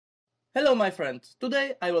Hello my friends,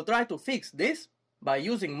 today I will try to fix this by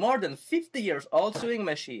using more than 50 years old sewing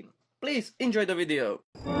machine. Please enjoy the video.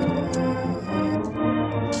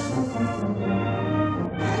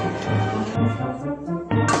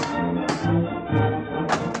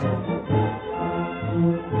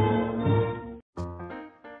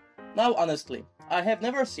 Now honestly, I have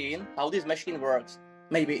never seen how this machine works,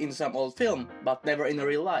 maybe in some old film, but never in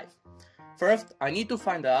real life. First, I need to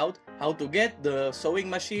find out how to get the sewing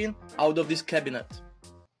machine out of this cabinet.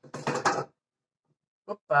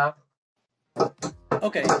 Opa.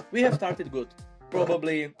 Okay, we have started good.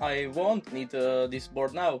 Probably I won't need this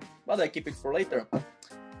board now, but I keep it for later.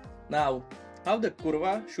 Now, how the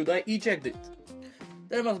curva should I eject it?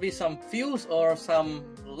 There must be some fuse or some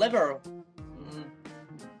lever,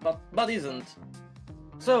 but isn't.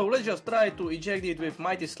 So let's just try to eject it with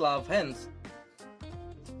mighty Slav hands.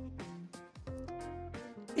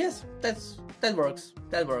 Yes, that works.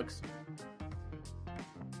 That works.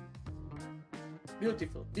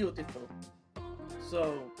 Beautiful, beautiful.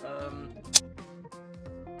 So,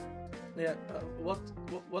 yeah.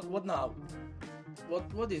 What now?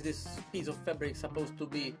 What is this piece of fabric supposed to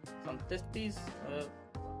be? Some test piece?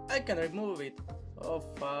 I can remove it. Oh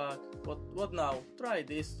fuck! What now? Try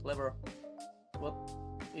this lever. What?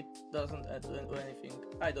 It doesn't do anything.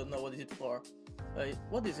 I don't know what is it for.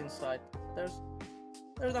 What is inside? There's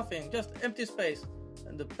nothing. Just empty space.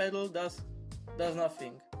 And the pedal does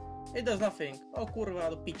nothing. It does nothing. Oh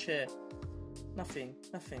kurva do piče. Nothing.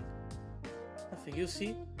 You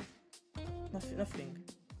see? Nothing.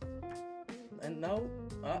 And now,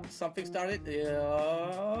 something started.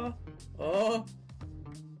 Yeah. Oh.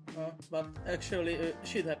 But actually,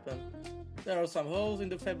 shit happened. There are some holes in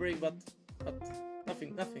the fabric, but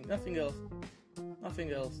nothing else.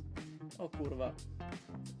 Nothing else. Oh kurva.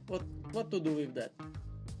 What to do with that?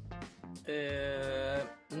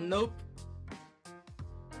 Nope.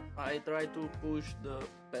 I try to push the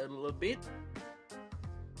pedal a bit.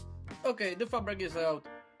 Okay, the fabric is out,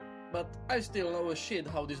 but I still know a shit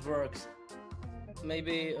how this works.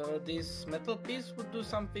 Maybe this metal piece would do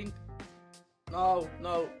something? No,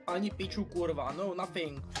 ani piču kurva, no,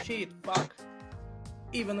 nothing. Shit, fuck.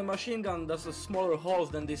 Even a machine gun does a smaller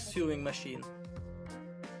holes than this sewing machine.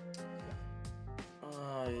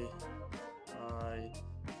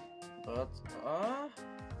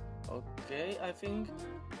 Okay, I think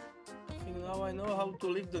now I know how to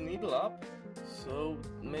lift the needle up. So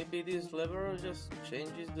maybe this lever just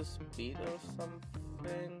changes the speed or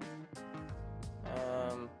something.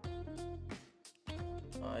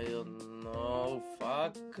 I don't know.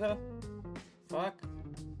 Fuck.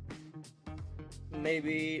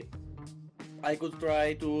 Maybe I could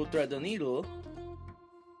try to thread the needle.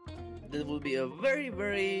 That would be a very,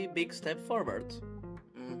 very big step forward.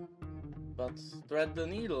 But thread the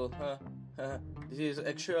needle, this is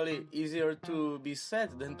actually easier to be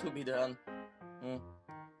said than to be done.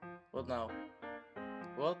 What now?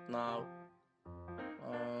 What?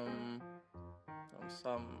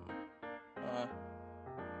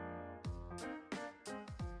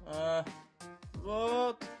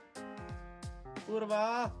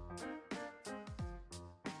 Kurva?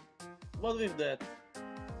 What with that?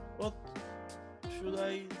 What should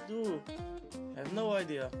I do? I have no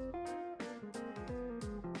idea.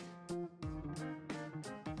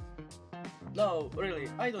 No, really,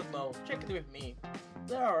 I don't know. Check it with me.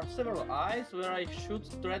 There are several eyes where I should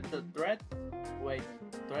thread the thread. Wait,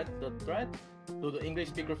 thread the thread? Do the English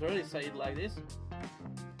speakers really say it like this?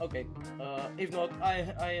 Okay, if not,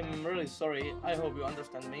 I am really sorry. I hope you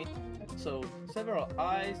understand me. So, several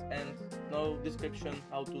eyes and no description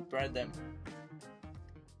how to thread them.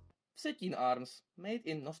 Vsetín Arms, made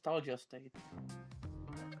in nostalgia state.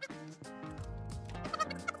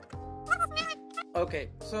 Okay,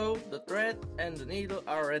 so the thread and the needle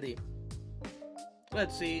are ready.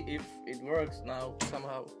 Let's see if it works now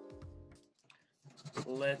somehow.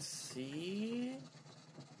 Let's see.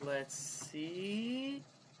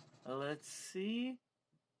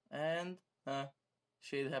 And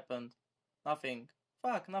shit happened. Nothing.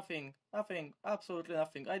 Fuck, nothing. Absolutely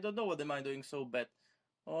nothing. I don't know what am I doing so bad.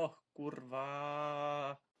 Oh,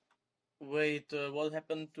 kurva. Wait, what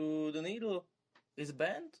happened to the needle? It's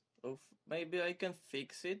bent? Oh, maybe I can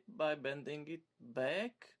fix it by bending it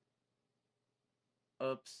back?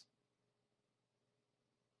 Oops.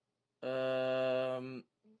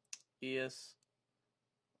 Yes.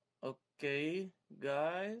 Okay,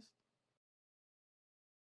 guys.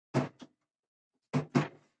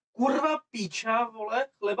 Kurva piča, vole,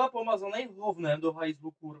 chleba pomazanej hovnem do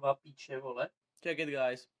hajzlu, kurva piče, vole. Check it,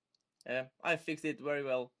 guys. I fixed it very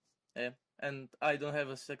well. And I don't have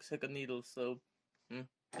a second needle, so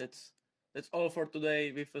That's all for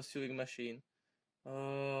today with a sewing machine.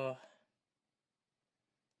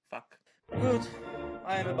 Fuck. Good.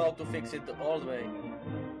 I am about to fix it the old way.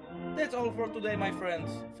 That's all for today, my friends.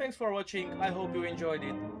 Thanks for watching, I hope you enjoyed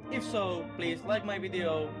it. If so, please like my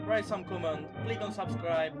video, write some comment, click on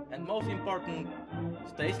subscribe, and most important,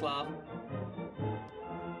 stay Slav.